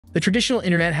The traditional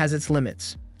internet has its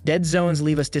limits. Dead zones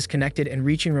leave us disconnected, and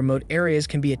reaching remote areas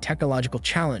can be a technological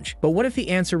challenge. But what if the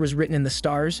answer was written in the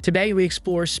stars? Today, we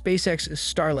explore SpaceX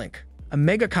Starlink, a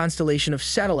mega constellation of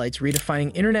satellites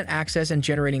redefining internet access and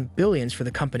generating billions for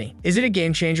the company. Is it a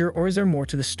game changer, or is there more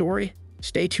to the story?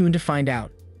 Stay tuned to find out.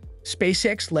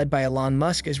 SpaceX, led by Elon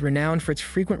Musk, is renowned for its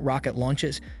frequent rocket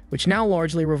launches, which now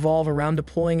largely revolve around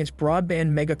deploying its broadband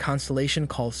mega constellation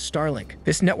called Starlink.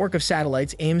 This network of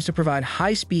satellites aims to provide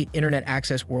high-speed internet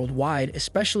access worldwide,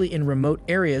 especially in remote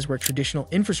areas where traditional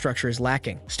infrastructure is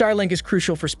lacking. Starlink is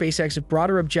crucial for SpaceX's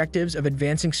broader objectives of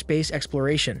advancing space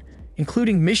exploration,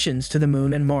 including missions to the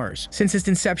Moon and Mars. Since its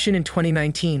inception in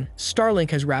 2019, Starlink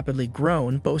has rapidly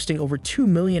grown, boasting over 2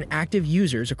 million active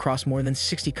users across more than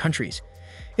 60 countries.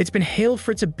 It's been hailed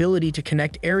for its ability to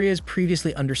connect areas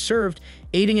previously underserved,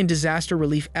 aiding in disaster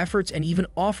relief efforts, and even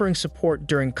offering support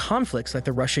during conflicts like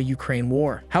the Russia-Ukraine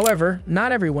war. However,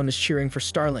 not everyone is cheering for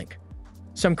Starlink.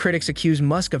 Some critics accuse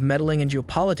Musk of meddling in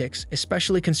geopolitics,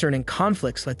 especially concerning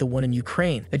conflicts like the one in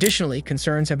Ukraine. Additionally,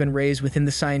 concerns have been raised within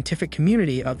the scientific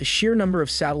community about the sheer number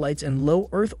of satellites in low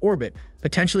Earth orbit,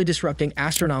 potentially disrupting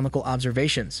astronomical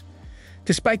observations.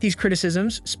 Despite these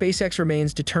criticisms, SpaceX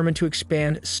remains determined to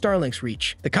expand Starlink's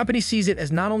reach. The company sees it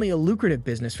as not only a lucrative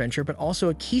business venture, but also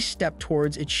a key step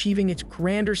towards achieving its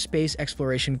grander space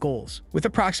exploration goals. With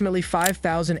approximately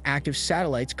 5,000 active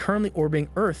satellites currently orbiting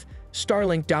Earth,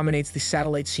 Starlink dominates the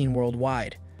satellite scene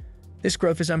worldwide. This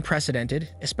growth is unprecedented,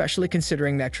 especially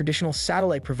considering that traditional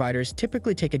satellite providers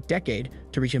typically take a decade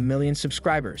to reach 1 million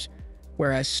subscribers,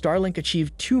 whereas Starlink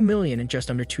achieved 2 million in just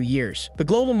under 2 years. The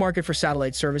global market for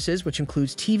satellite services, which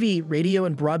includes TV, radio,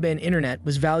 and broadband internet,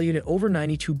 was valued at over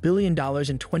 $92 billion in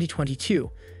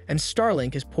 2022, and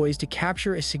Starlink is poised to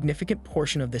capture a significant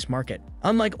portion of this market.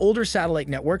 Unlike older satellite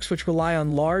networks, which rely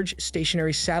on large,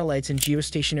 stationary satellites in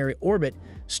geostationary orbit,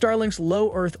 Starlink's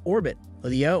low Earth orbit,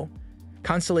 LEO,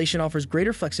 constellation offers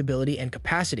greater flexibility and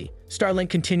capacity. Starlink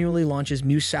continually launches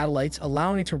new satellites,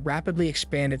 allowing it to rapidly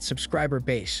expand its subscriber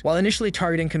base. While initially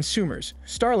targeting consumers,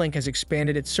 Starlink has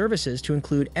expanded its services to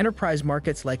include enterprise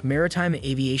markets like maritime and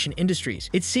aviation industries.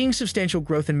 It's seeing substantial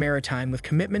growth in maritime, with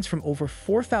commitments from over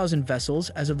 4,000 vessels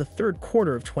as of the third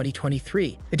quarter of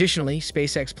 2023. Additionally,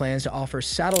 SpaceX plans to offer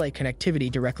satellite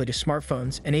connectivity directly to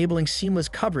smartphones, enabling seamless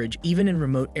coverage even in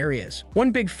remote areas.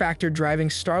 One big factor driving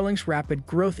Starlink's rapid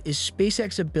growth is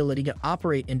SpaceX's ability to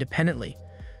operate independently.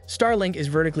 Starlink is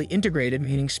vertically integrated,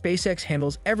 meaning SpaceX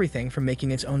handles everything from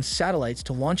making its own satellites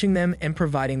to launching them and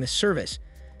providing the service.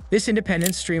 This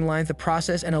independence streamlines the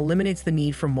process and eliminates the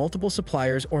need for multiple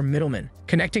suppliers or middlemen.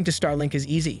 Connecting to Starlink is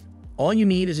easy. All you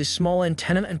need is a small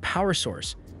antenna and power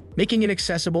source, making it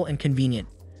accessible and convenient.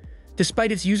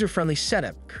 Despite its user-friendly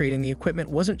setup, creating the equipment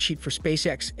wasn't cheap for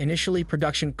SpaceX. Initially,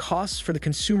 production costs for the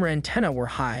consumer antenna were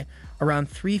high, around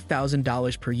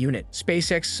 $3,000 per unit.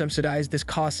 SpaceX subsidized this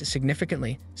cost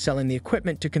significantly, selling the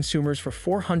equipment to consumers for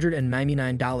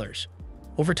 $499.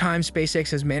 Over time,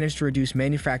 SpaceX has managed to reduce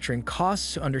manufacturing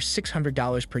costs to under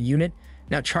 $600 per unit,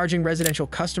 now charging residential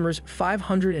customers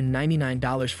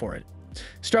 $599 for it.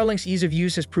 Starlink's ease of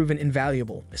use has proven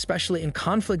invaluable, especially in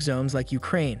conflict zones like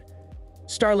Ukraine.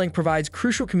 Starlink provides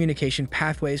crucial communication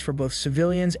pathways for both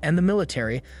civilians and the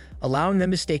military, allowing them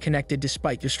to stay connected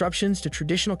despite disruptions to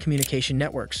traditional communication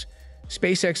networks.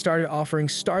 SpaceX started offering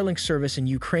Starlink service in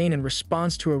Ukraine in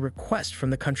response to a request from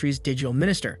the country's digital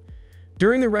minister.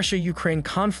 During the Russia-Ukraine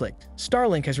conflict,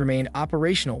 Starlink has remained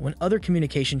operational when other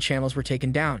communication channels were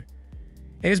taken down.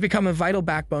 It has become a vital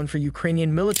backbone for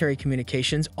Ukrainian military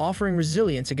communications, offering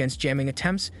resilience against jamming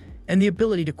attempts and the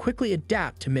ability to quickly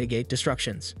adapt to mitigate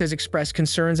disruptions. It has expressed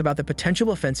concerns about the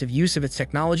potential offensive use of its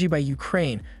technology by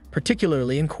Ukraine,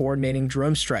 particularly in coordinating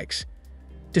drone strikes.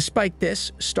 Despite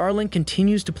this, Starlink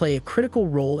continues to play a critical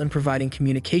role in providing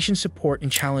communication support in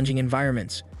challenging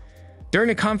environments. During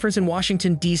a conference in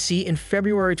Washington, D.C. in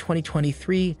February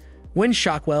 2023, Wynne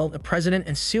Shotwell, the president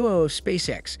and COO of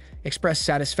SpaceX, expressed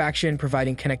satisfaction in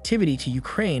providing connectivity to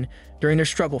Ukraine during their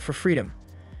struggle for freedom.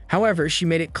 However, she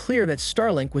made it clear that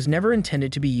Starlink was never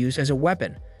intended to be used as a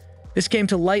weapon. This came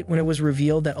to light when it was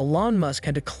revealed that Elon Musk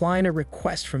had declined a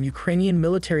request from Ukrainian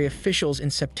military officials in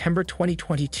September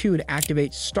 2022 to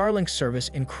activate Starlink service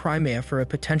in Crimea for a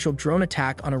potential drone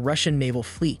attack on a Russian naval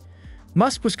fleet.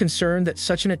 Musk was concerned that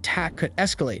such an attack could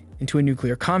escalate into a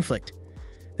nuclear conflict.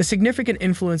 The significant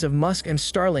influence of Musk and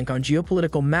Starlink on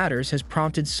geopolitical matters has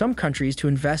prompted some countries to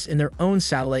invest in their own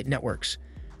satellite networks.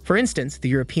 For instance, the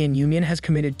European Union has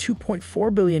committed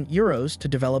 €2.4 billion to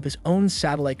develop its own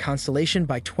satellite constellation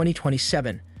by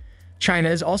 2027. China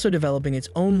is also developing its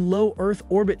own low Earth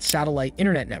orbit satellite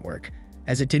internet network,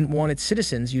 as it didn't want its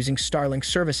citizens using Starlink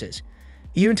services.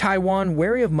 Even Taiwan,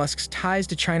 wary of Musk's ties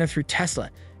to China through Tesla,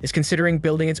 is considering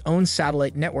building its own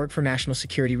satellite network for national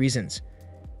security reasons.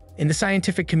 In the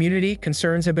scientific community,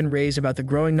 concerns have been raised about the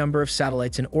growing number of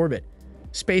satellites in orbit.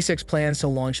 SpaceX plans to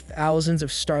launch thousands of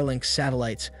Starlink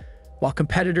satellites, while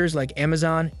competitors like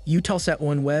Amazon, Eutelsat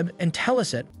OneWeb, and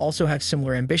Telesat also have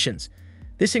similar ambitions.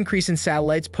 This increase in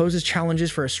satellites poses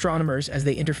challenges for astronomers as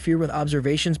they interfere with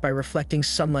observations by reflecting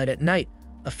sunlight at night,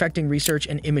 affecting research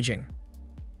and imaging.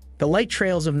 The light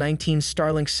trails of 19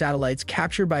 Starlink satellites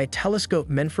captured by a telescope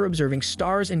meant for observing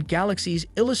stars and galaxies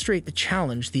illustrate the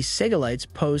challenge these satellites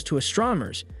pose to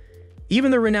astronomers.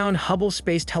 Even the renowned Hubble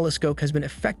Space Telescope has been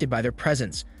affected by their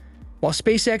presence. While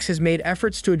SpaceX has made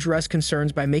efforts to address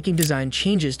concerns by making design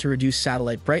changes to reduce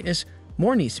satellite brightness,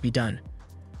 more needs to be done.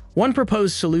 One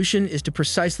proposed solution is to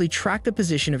precisely track the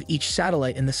position of each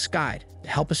satellite in the sky to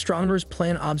help astronomers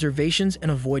plan observations and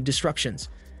avoid disruptions.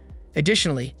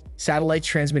 Additionally, satellites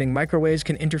transmitting microwaves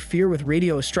can interfere with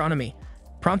radio astronomy,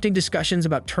 prompting discussions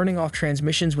about turning off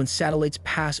transmissions when satellites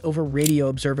pass over radio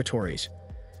observatories.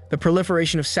 The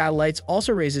proliferation of satellites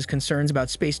also raises concerns about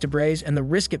space debris and the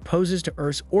risk it poses to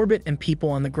Earth's orbit and people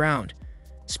on the ground.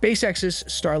 SpaceX's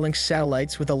Starlink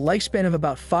satellites, with a lifespan of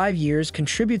about 5 years,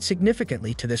 contribute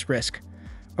significantly to this risk.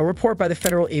 A report by the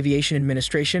Federal Aviation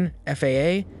Administration,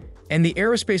 FAA, and the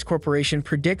Aerospace Corporation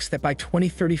predicts that by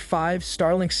 2035,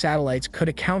 Starlink satellites could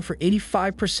account for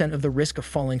 85% of the risk of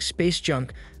falling space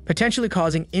junk, potentially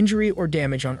causing injury or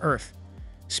damage on Earth.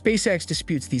 SpaceX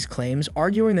disputes these claims,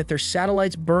 arguing that their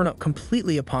satellites burn up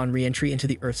completely upon re-entry into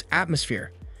the Earth's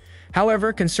atmosphere.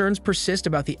 However, concerns persist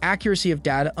about the accuracy of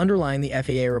data underlying the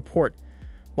FAA report.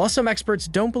 While some experts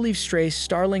don't believe stray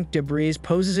Starlink debris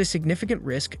poses a significant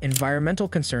risk, environmental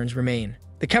concerns remain.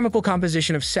 The chemical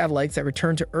composition of satellites that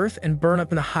return to Earth and burn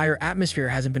up in the higher atmosphere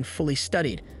hasn't been fully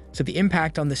studied, so the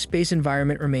impact on the space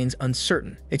environment remains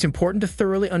uncertain. It's important to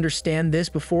thoroughly understand this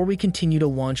before we continue to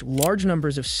launch large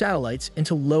numbers of satellites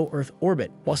into low Earth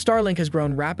orbit. While Starlink has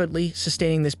grown rapidly,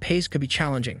 sustaining this pace could be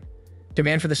challenging.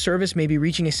 Demand for the service may be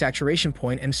reaching a saturation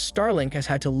point, and Starlink has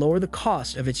had to lower the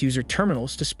cost of its user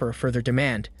terminals to spur further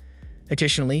demand.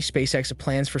 Additionally, SpaceX's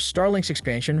plans for Starlink's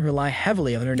expansion rely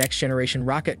heavily on their next-generation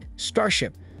rocket,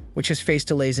 Starship, which has faced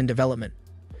delays in development.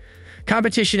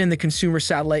 Competition in the consumer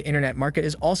satellite internet market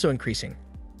is also increasing.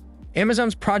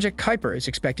 Amazon's Project Kuiper is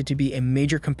expected to be a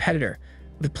major competitor,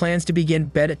 with plans to begin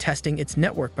beta testing its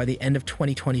network by the end of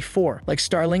 2024. Like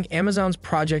Starlink, Amazon's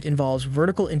project involves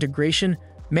vertical integration,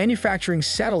 manufacturing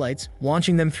satellites,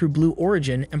 launching them through Blue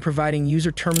Origin, and providing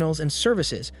user terminals and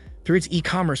services through its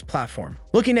e-commerce platform.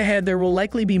 Looking ahead, there will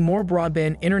likely be more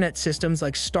broadband internet systems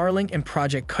like Starlink and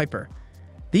Project Kuiper.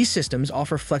 These systems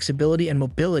offer flexibility and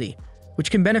mobility,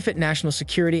 which can benefit national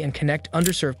security and connect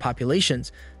underserved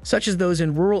populations, such as those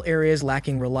in rural areas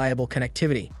lacking reliable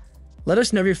connectivity. Let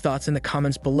us know your thoughts in the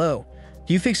comments below.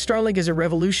 Do you think Starlink is a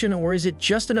revolution, or is it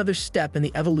just another step in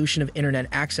the evolution of internet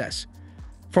access?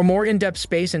 For more in-depth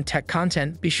space and tech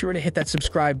content, be sure to hit that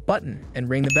subscribe button and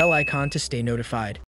ring the bell icon to stay notified.